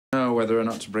know whether or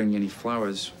not to bring any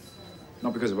flowers.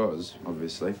 Not because of us,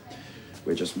 obviously.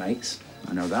 We're just mates,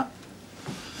 I know that.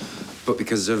 But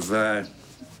because of,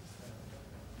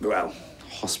 well,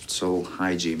 hospital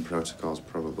hygiene protocols,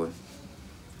 probably.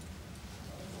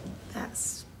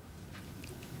 That's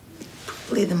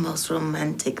probably the most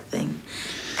romantic thing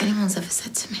anyone's ever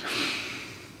said to me.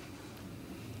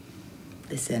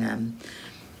 Listen,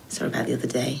 sorry about the other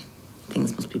day.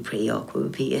 Things must be pretty awkward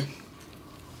with Peter.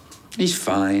 He's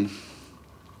fine.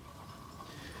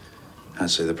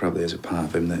 Actually, there probably is a part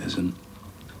of him that isn't.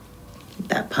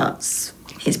 That part's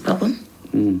his problem?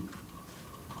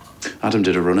 Adam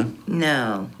did a runner.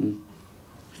 No.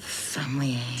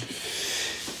 Family, eh?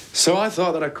 So I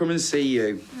thought that I'd come and see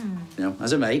you. You know,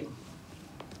 as a mate.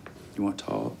 You want to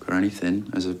talk or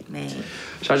anything? As a... Mate.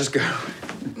 Shall I just go?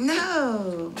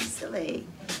 No, silly.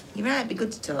 You're right, it'd be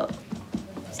good to talk.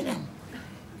 Sit down.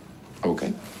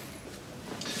 Okay.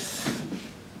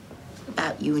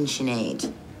 About you and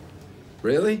Sinead.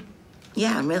 Really?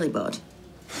 Yeah, I'm really bored.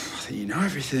 I think you know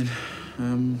everything.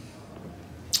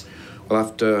 Well,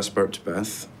 after I spoke to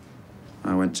Beth,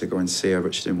 I went to go and see her,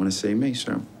 but she didn't want to see me,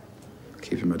 so I'm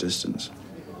keeping my distance.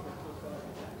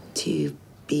 To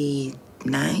be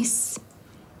nice?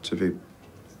 To be...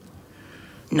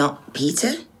 Not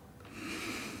Peter?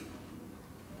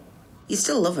 You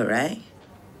still love her, right?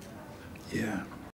 Yeah.